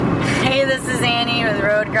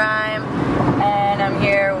Road Grime, and I'm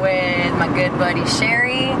here with my good buddy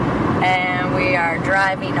Sherry, and we are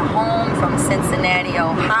driving home from Cincinnati,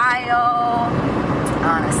 Ohio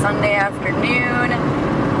on a Sunday afternoon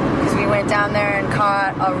because we went down there and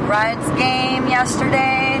caught a Reds game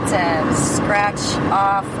yesterday to scratch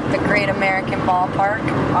off the Great American Ballpark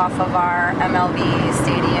off of our MLB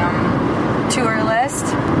Stadium tour list,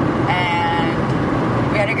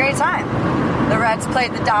 and we had a great time. The Reds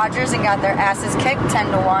played the Dodgers and got their asses kicked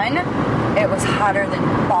 10-1. It was hotter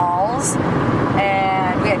than balls,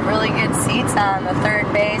 and we had really good seats on the third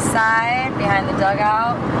base side behind the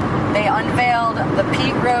dugout. They unveiled the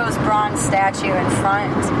Pete Rose bronze statue in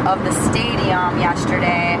front of the stadium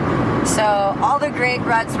yesterday. So all the great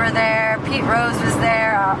Reds were there. Pete Rose was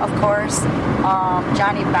there, of course.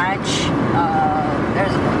 Johnny Bench.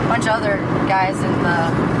 There's a bunch of other guys in the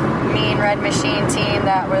Mean Red Machine team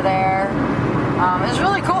that were there. It was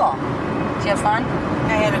really cool. Did you have fun?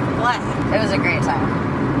 I had a blast. It was a great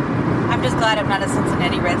time. I'm just glad I'm not a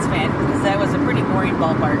Cincinnati Reds fan because that was a pretty boring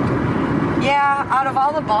ballpark. Yeah, out of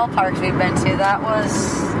all the ballparks we've been to, that was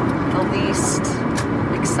the least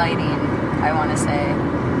exciting, I want to say.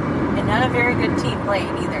 And not a very good team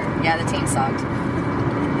playing either. Yeah, the team sucked.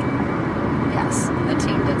 Yes, the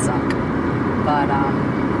team did suck. But,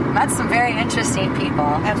 met some very interesting people.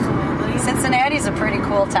 Absolutely. Cincinnati's a pretty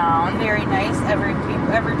cool town. Very nice. Every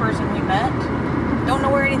person we met. Don't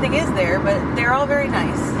know where anything is there, but they're all very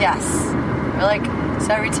nice. Yes.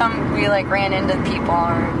 So every time we ran into people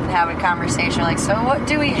or have a conversation, so what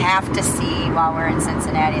do we have to see while we're in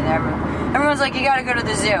Cincinnati? Everyone's like, you gotta go to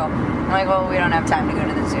the zoo. I'm like, well, we don't have time to go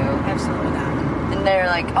to the zoo. Absolutely not. And they're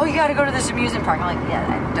like, oh, you gotta go to this amusement park. I'm like, yeah,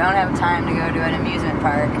 I don't have time to go to an amusement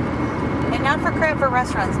park. And not for crap for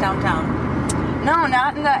restaurants downtown. No,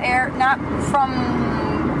 not in the air, not from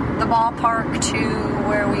the ballpark to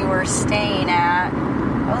where we were staying at.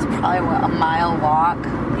 That was probably, a mile walk.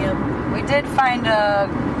 Yep. We did find a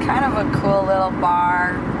kind of a cool little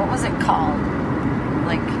bar. What was it called?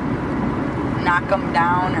 Knock 'em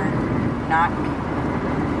down or knock...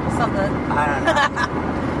 Something. I don't know.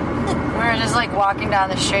 We were just walking down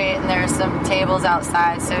the street and there were some tables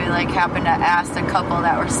outside, so we happened to ask the couple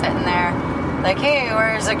that were sitting there, hey,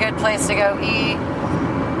 where's a good place to go eat?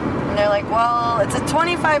 And they're like, well, it's a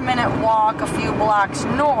 25-minute walk a few blocks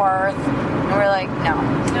north. And we're like, no.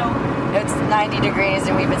 It's 90 degrees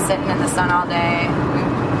and we've been sitting in the sun all day.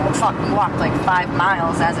 We walked 5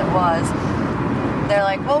 miles as it was. They're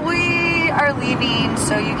like, well, we are leaving,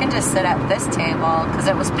 so you can just sit at this table, because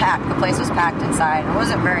it was packed. The place was packed inside. It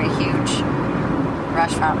wasn't very huge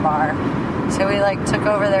restaurant bar. So we took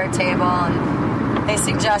over their table and they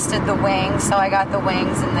suggested the wings, so I got the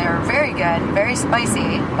wings and they were very good, very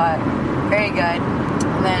spicy, but very good.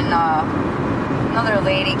 And then another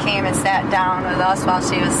lady came and sat down with us while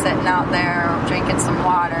she was sitting out there drinking some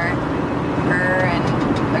water. Her and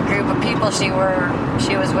a group of people she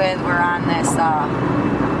was with were on this a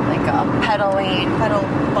pedal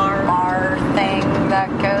bar thing that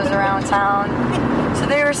goes around town. So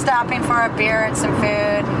they were stopping for a beer and some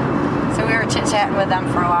food. So we were chit-chatting with them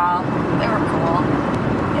for a while. They were cool.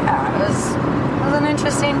 Yeah, it was an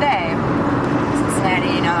interesting day.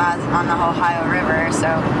 Cincinnati, on the Ohio River, so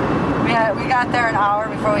we got there an hour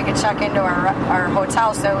before we could check into our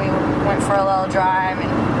hotel, so we went for a little drive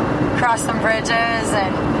and crossed some bridges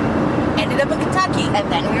and ended up in Kentucky.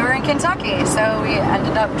 And then we were in Kentucky, so we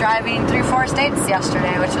ended up driving through 4 states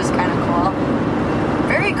yesterday, which was kind of cool.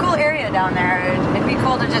 Very cool area down there. It'd be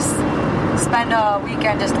cool to just spend a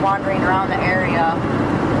weekend just wandering around the area.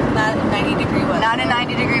 Not in 90-degree weather. Not in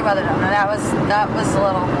 90-degree weather. No, that was a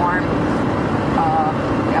little warm.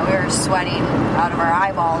 Yeah, we were sweating out of our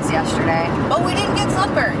eyeballs yesterday. Oh, we didn't get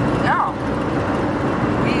sunburned. No.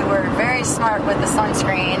 We were very smart with the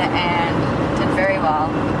sunscreen and did very well.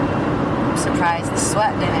 I'm surprised the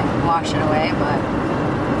sweat didn't wash it away, but...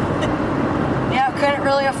 Yeah, couldn't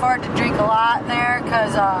really afford to drink a lot there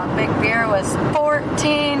because big beer was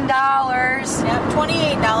 $14. Yep,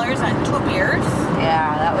 $28 on 2 beers.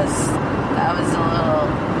 Yeah, that was a little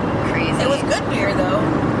crazy. It was good beer, though.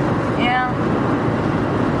 Yeah.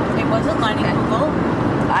 It wasn't Leinenkugel.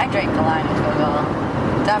 I drank the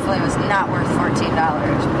Leinenkugel. Definitely was not worth $14,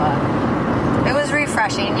 but it was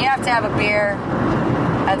refreshing. You have to have a beer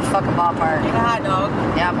at the fucking ballpark. And a hot dog.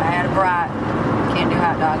 Yep, I had a brat. Can't do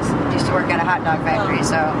hot dogs. Used to work at a hot dog factory,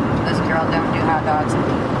 so this girl don't do hot dogs.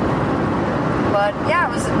 But yeah,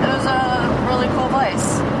 it was a really cool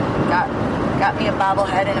place. Got me a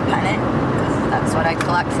bobblehead and a pennant, because that's what I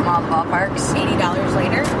collect from all the ballparks. $80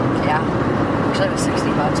 later. Yeah. Actually, it was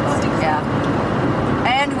 $60, but yeah.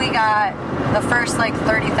 And we got the first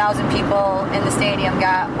 30,000 people in the stadium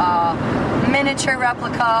got a miniature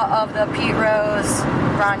replica of the Pete Rose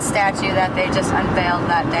bronze statue that they just unveiled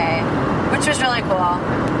that day, which was really cool.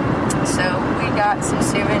 So we got some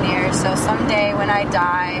souvenirs. So someday when I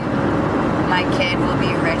die, my kid will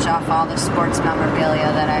be rich off all the sports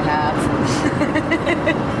memorabilia that I have.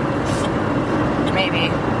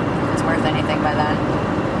 Maybe it's worth anything by then.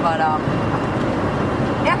 But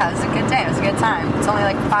yeah, it was a good day. It was a good time. It's only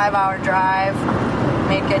a 5-hour drive.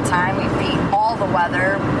 Made good time. We beat all the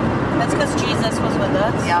weather. That's because Jesus was with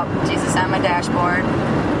us. Yep, Jesus on my dashboard.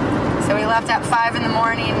 So we left at 5 in the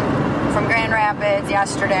morning from Grand Rapids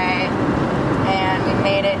yesterday, and we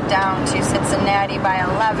made it down to Cincinnati by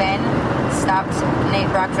 11. Stopped and ate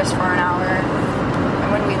breakfast for an hour.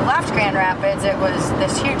 And when we left Grand Rapids, it was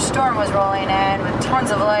this huge storm was rolling in with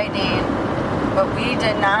tons of lightning, but we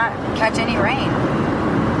did not catch any rain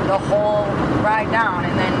the whole ride down.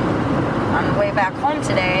 And then on the way back home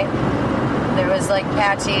today, there was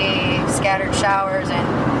patchy scattered showers and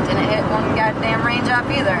didn't hit one goddamn raindrop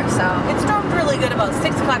either. So it stormed really good about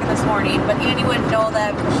 6 o'clock this morning, but Annie wouldn't know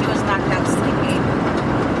that because she was knocked out sleeping.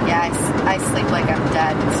 Yeah, I sleep like I'm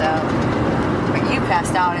dead. So, but you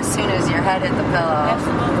passed out as soon as your head hit the pillow.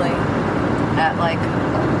 Absolutely. At 11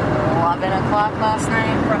 o'clock last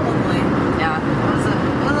night. Probably. Yeah,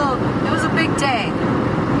 it was a big day.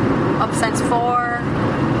 Up since 4.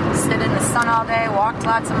 Sit in the sun all day, walked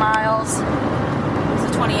lots of miles. It's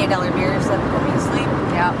a $28 beers that put me to sleep.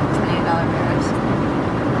 Yeah, $28 beers.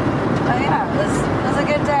 But yeah, it was a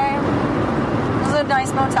good day. It was a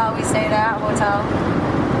nice motel we stayed at. Let's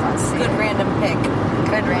see. Good random pick.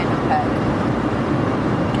 Good random pick.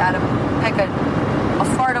 Gotta pick an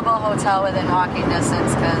affordable hotel within walking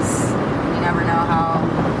distance because you never know how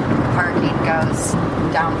parking goes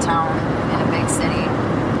downtown in a big city.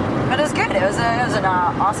 But it was good. It was an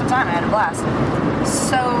awesome time. I had a blast.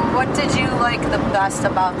 So, what did you like the best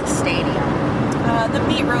about the stadium? The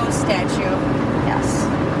Pete Rose statue. Yes.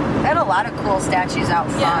 They had a lot of cool statues out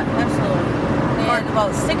front. Yeah, absolutely. They had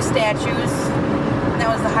about 6 statues, and that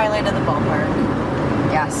was the highlight of the ballpark.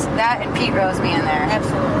 Yes. That and Pete Rose being there.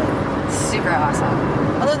 Absolutely. Super awesome.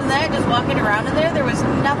 Other than that, just walking around in there was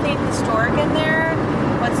nothing historic in there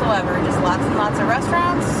whatsoever. Just lots and lots of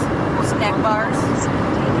restaurants, snack bars.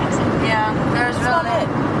 Yeah, there's really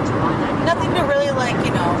nothing to really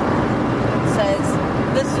says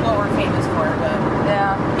this is what we're famous for, but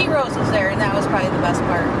yeah. Pete Rose was there, and that was probably the best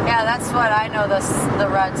part. Yeah, that's what I know. The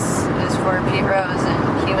Reds is for Pete Rose,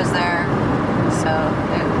 and he was there, so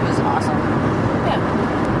it was awesome. Yeah,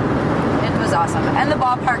 it was awesome, and the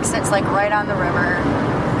ballpark sits right on the river,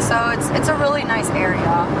 so it's a really nice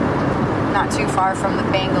area. Not too far from the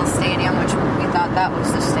Bengals stadium, which we thought that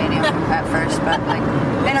was the stadium at first, but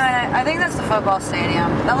I think that's the football stadium.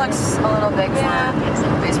 That looks a little big for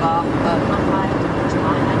baseball. But.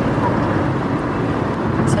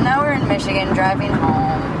 So now we're in Michigan, driving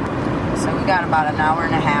home. So we got about an hour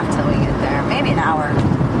and a half till we get there, maybe an hour.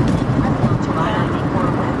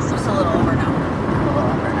 Just a little over an hour. A little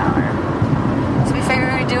over an hour. So we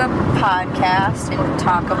figured we'd do a podcast and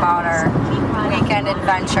talk about our weekend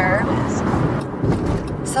adventure.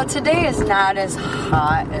 So today is not as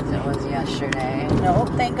hot as it was yesterday. No,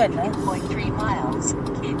 thank goodness. 0.3 miles.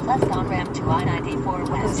 Keep left on ramp to I-94 Because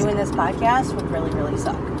West. doing this podcast would really, really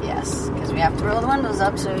suck. Yes, because we have to roll the windows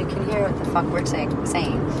up so we can hear what the fuck we're saying.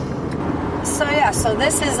 So yeah, so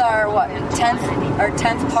this is our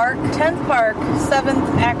 10th park? 10th park,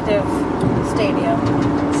 7th active stadium.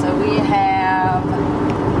 So we have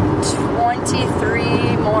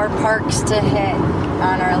 23 more parks to hit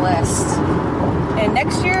on our list. And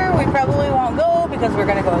next year we probably won't go because we're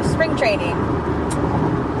going to go to spring training.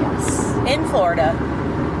 Yes. In Florida.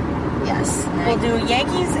 Yes. We'll do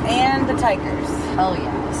Yankees and the Tigers. Hell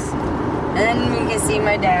yes. And then we can see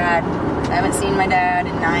my dad. I haven't seen my dad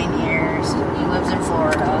in 9 years. He lives in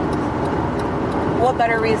Florida. What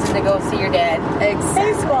better reason to go see your dad?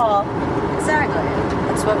 Exactly. Baseball. Exactly.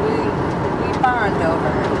 That's what we bond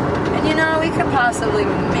over. And we could possibly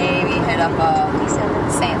maybe hit up a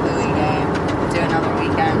St. Louis game. Do another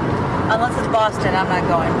weekend. Unless it's Boston, I'm not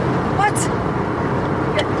going. What?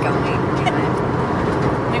 You're going.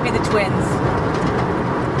 Maybe the Twins.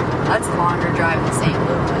 That's a longer drive than St.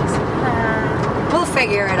 Louis. We'll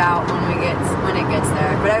figure it out when it gets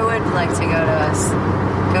there. But I would like to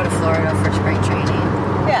go to Florida for spring training.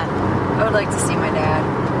 Yeah. I would like to see my dad.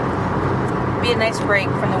 Be a nice break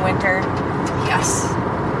from the winter. Yes.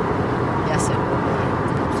 Yes, it would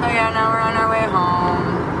be. So yeah, now we're on our way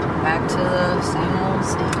home. Back to the same old.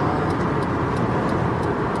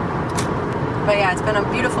 But yeah, it's been a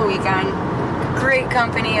beautiful weekend. great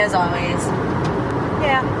company as always.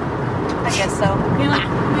 Yeah, I guess so.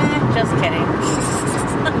 Just kidding.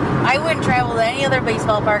 I wouldn't travel to any other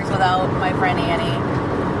baseball parks without my friend Annie.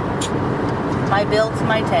 My Bill to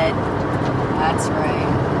my Ted. That's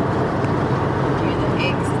right. You're the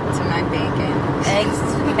eggs to my bacon. Eggs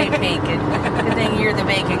to my bacon. Good thing you're the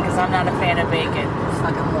bacon because I'm not a fan of bacon.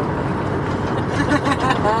 Fucking love bacon.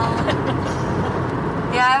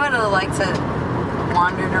 Yeah, I would have liked to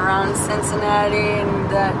wandered around Cincinnati and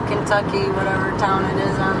Kentucky, whatever town it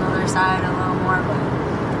is on the other side, a little more.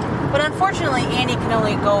 But unfortunately, Annie can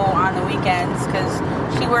only go on the weekends because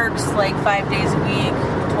she works like 5 days a week,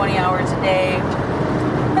 20 hours a day,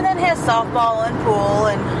 and then has softball and pool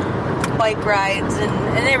and bike rides and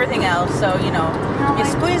everything else. So, you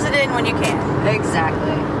squeeze it in when you can.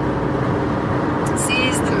 Exactly.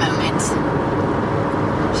 Seize the moment.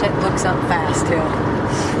 Shit books up fast, too.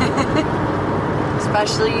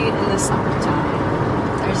 Especially in the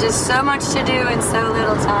summertime. There's just so much to do in so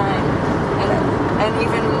little time. And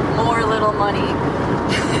even more little money.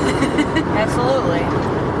 Absolutely.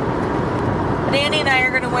 But Annie and I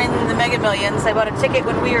are going to win the Mega Millions. I bought a ticket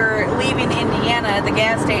when we were leaving Indiana at the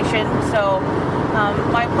gas station. So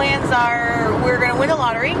my plans are we're going to win the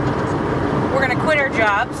lottery. We're going to quit our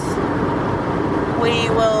jobs. We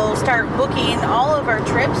will start booking all of our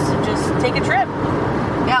trips and just take a trip.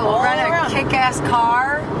 Yeah, we'll all rent around. a kick-ass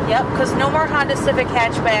car. Yep, because no more Honda Civic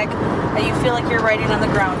hatchback that you feel like you're riding on the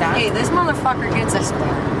ground on. Hey, this motherfucker gets us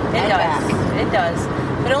there. It does. It does.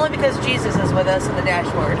 But only because Jesus is with us in the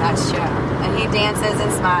dashboard. That's true. And he dances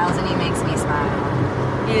and smiles, and he makes me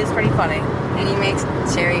smile. He is pretty funny. And he makes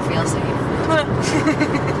Sherry feel safe.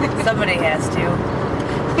 Somebody has to.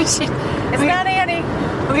 It's not Annie.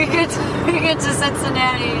 We get to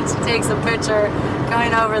Cincinnati, and she takes a picture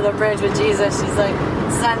going over the bridge with Jesus. She's like,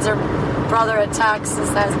 sends her brother a text and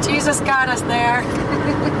says, Jesus got us there.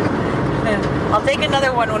 I'll take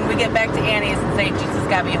another one when we get back to Annie's and say, Jesus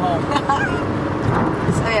got me home.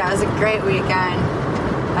 So yeah, it was a great weekend.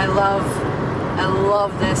 I love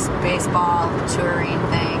this baseball touring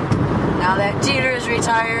thing. Now that Jeter is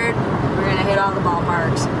retired, we're gonna hit all the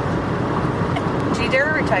ballparks.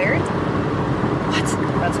 Jeter retired? What?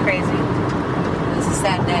 That's crazy. It's a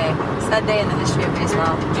sad day. Sad day in the history of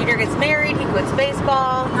baseball. Jeter gets married, he quits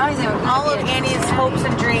baseball. Now he's all of Annie's hopes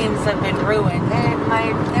and dreams have been ruined.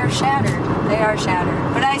 They're shattered. They are shattered.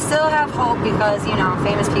 But I still have hope because,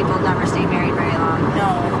 famous people never stay married very long.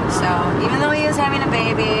 No. So, even though he is having a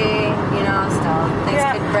baby, still, things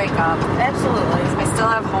could break up. Absolutely. I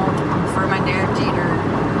still have hope for my Derek Jeter.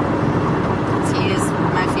 He is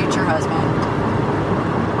my future husband.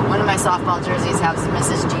 One of my softball jerseys has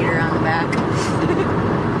Mrs. Jeter on the back.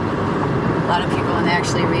 A lot of people, when they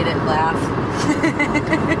actually read it, laugh.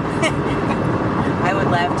 I would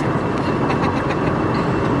laugh too.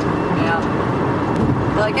 Yeah.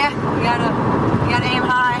 They're like, we gotta aim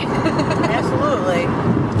high. Absolutely.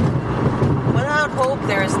 Without hope,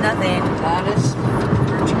 there is nothing. That is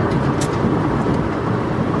for true.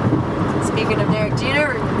 Speaking of Derek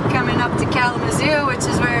Jeter, we're coming up to Kalamazoo, which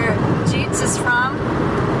is where Jeets is from.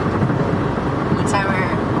 One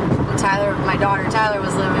time when my daughter Tyler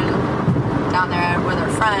was living down there with her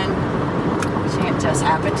friend, she just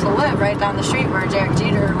happened to live right down the street where Derek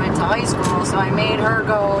Jeter went to high school, so I made her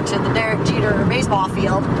go to the Derek Jeter baseball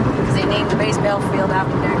field because they named the baseball field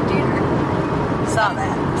after Derek Jeter. Saw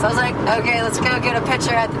that. So I was like, okay, let's go get a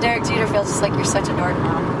picture at the Derek Jeter field. She's like, you're such a dork,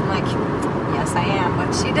 Mom. I'm like, yes, I am.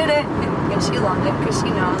 But she did it, and she loved it because she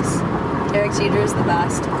knows Derek Jeter is the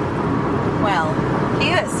best. Well, he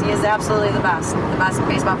is. He is absolutely the best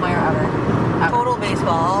baseball player ever. Total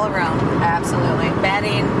baseball all around. Absolutely.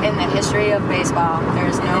 Batting in the history of baseball,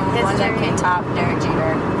 there's no one that can top Derek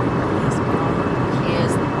Jeter. He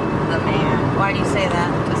is the man. Why do you say that?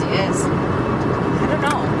 Because he is. I don't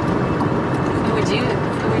know. Who would you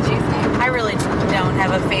think? I really don't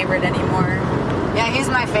have a favorite anymore. Yeah, he's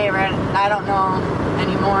my favorite. I don't know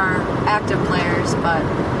any more active players, but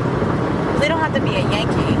they don't have to be a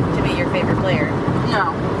Yankee to be your favorite player.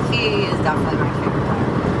 No, he is definitely my favorite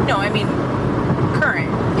player. No, I mean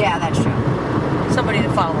current. Yeah, that's true. Somebody to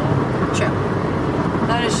follow. True.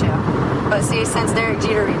 That is true. But see, since Derek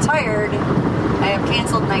Jeter retired, I have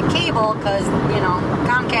canceled my cable because,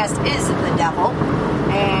 Comcast is the devil,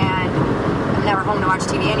 and I'm never home to watch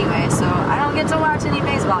TV anyway, so I don't get to watch any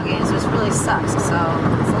baseball games, which really sucks. So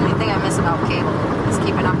it's the only thing I miss about cable is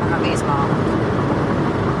keeping up on my baseball.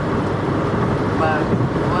 But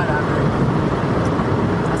whatever.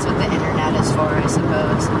 That's what the internet is for, I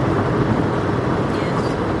suppose.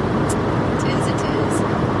 It is.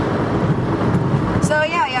 So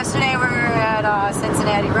yeah, yesterday we were at a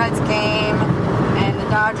Cincinnati Reds game.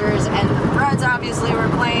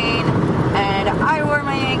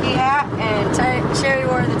 Sherry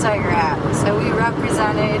wore the Tiger hat. So we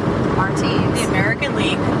represented our teams. The American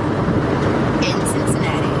League. In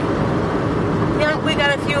Cincinnati. Yeah, we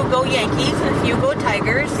got a few go Yankees, a few go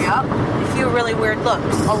Tigers. Yep. A few really weird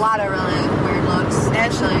looks. A lot of really weird looks,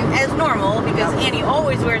 actually. As normal, because Annie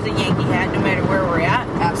always wears a Yankee hat no matter where we're at.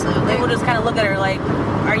 Absolutely. People just kind of look at her like,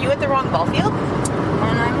 are you at the wrong ball field?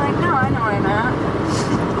 And I'm like, no, I know I'm at.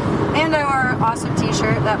 And I wore an awesome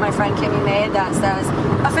t-shirt that my friend Kimmy made that says,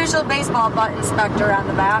 official baseball butt inspector on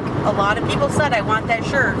the back. A lot of people said, I want that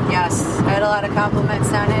shirt. Yes, I had a lot of compliments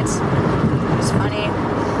on it. It was funny.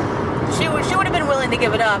 She would have been willing to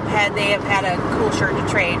give it up had they have had a cool shirt to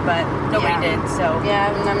trade, but nobody did, so.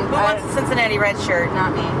 Yeah, and Who wants a Cincinnati Reds shirt?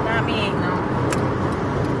 Not me. Not me. No.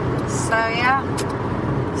 So, yeah,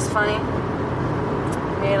 it's funny.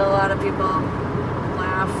 Made a lot of people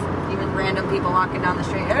laugh. Even random people walking down the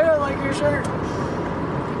street. Hey, I like your shirt.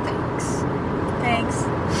 Thanks.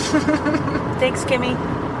 Thanks, Kimmy.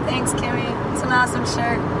 Thanks, Kimmy. It's an awesome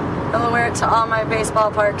shirt. I'll wear it to all my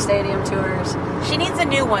baseball park stadium tours. She needs a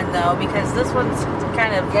new one, though, because this one's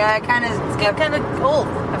kind of... Yeah, it's kind of old.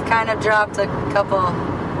 I've kind of dropped a couple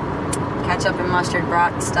ketchup and mustard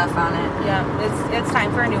brat stuff on it. Yeah, it's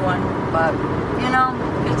time for a new one. But, you know,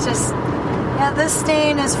 it's just... Yeah, this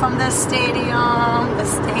stain is from this stadium.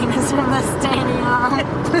 This stain is from this stadium.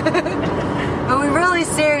 But we really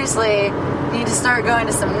seriously need to start going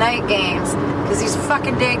to some night games, because these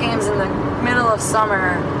fucking day games in the middle of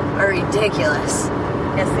summer are ridiculous.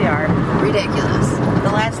 Yes, they are. Ridiculous.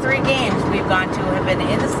 The last 3 games we've gone to have been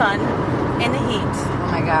in the sun, in the heat. Oh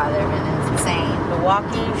my god, they've been insane.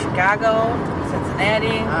 Milwaukee, Chicago,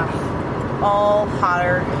 Cincinnati, all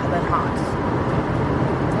hotter than hot.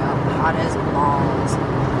 Hot as balls,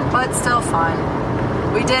 but still fun.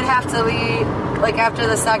 We did have to leave, like after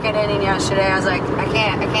the second inning yesterday. I was like, I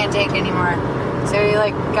can't take anymore. So we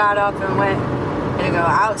like got up and went to go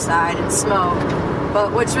outside and smoke,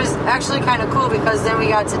 but which was actually kind of cool because then we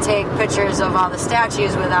got to take pictures of all the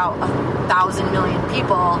statues without 1,000 million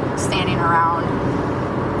people standing around.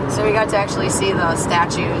 So we got to actually see the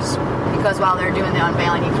statues because while they're doing the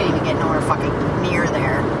unveiling, you can't even get nowhere fucking near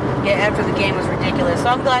there. Yeah, after the game was ridiculous. So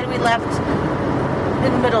I'm glad we left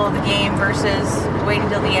in the middle of the game versus waiting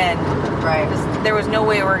till the end. Right. There was no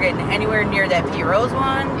way we were getting anywhere near that Pete Rose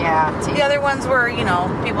one. Yeah. The other ones were, you know,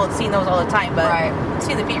 people had seen those all the time, but to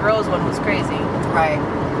see the Pete Rose one was crazy. Right.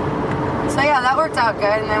 So yeah, that worked out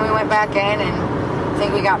good, and then we went back in, and I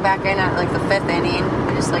think we got back in at like the 5th inning.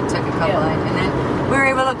 We just like took a couple in, and then we were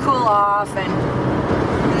able to cool off, and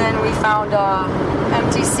then we found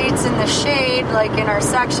empty seats in the shade, like in our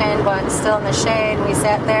section, but still in the shade. We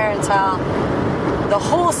sat there until the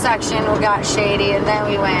whole section got shady, and then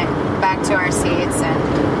we went back to our seats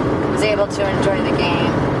and was able to enjoy the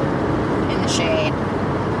game in the shade.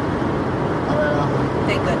 A little.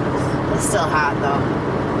 Thank goodness. It was still hot, though.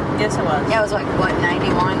 Yes, it was. Yeah, it was like, what,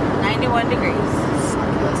 91? 91 degrees.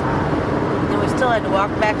 It was hot. And we still had to walk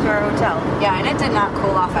back to our hotel. Yeah, and it did not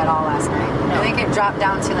cool off at all last night. No. I think it dropped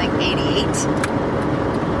down to like 88.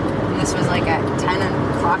 And this was like at 10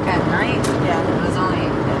 o'clock at night. Yeah. It was only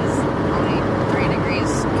 3 degrees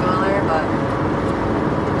cooler, but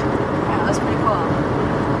yeah, it was pretty cool.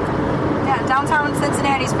 Yeah, downtown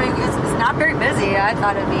Cincinnati's pretty good. It's not very busy. I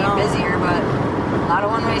thought it'd be busier, but a lot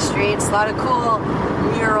of one-way streets, a lot of cool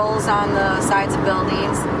murals on the sides of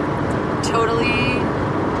buildings. Totally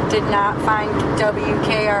did not find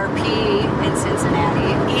WKRP in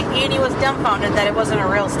Cincinnati. Annie was dumbfounded that it wasn't a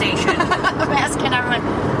real station. I'm asking everyone,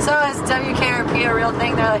 so is WKRP a real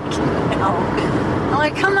thing? They're like, no. I'm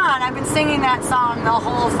like, come on, I've been singing that song the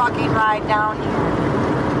whole fucking ride down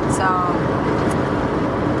here. So,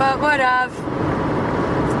 but whatever.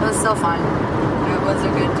 It was still fun. It was a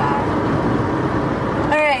good time.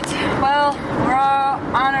 Alright, well, we're all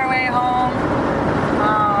on our way home.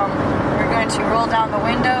 We're going to roll down the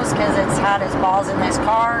windows because it's hot as balls in this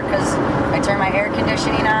car because I turned my air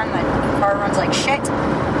conditioning on. The car runs like shit.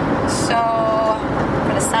 So, I'm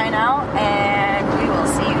going to sign out and we will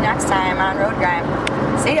see you next time on Road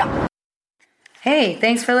Grime. See ya! Hey,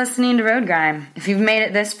 thanks for listening to Road Grime. If you've made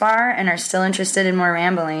it this far and are still interested in more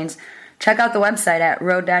ramblings, check out the website at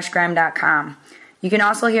road-grime.com. You can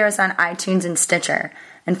also hear us on iTunes and Stitcher.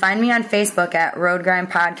 And find me on Facebook at Road Grime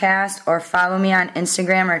Podcast or follow me on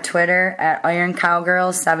Instagram or Twitter at Iron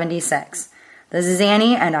Cowgirls76. This is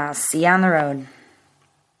Annie, and I'll see you on the road.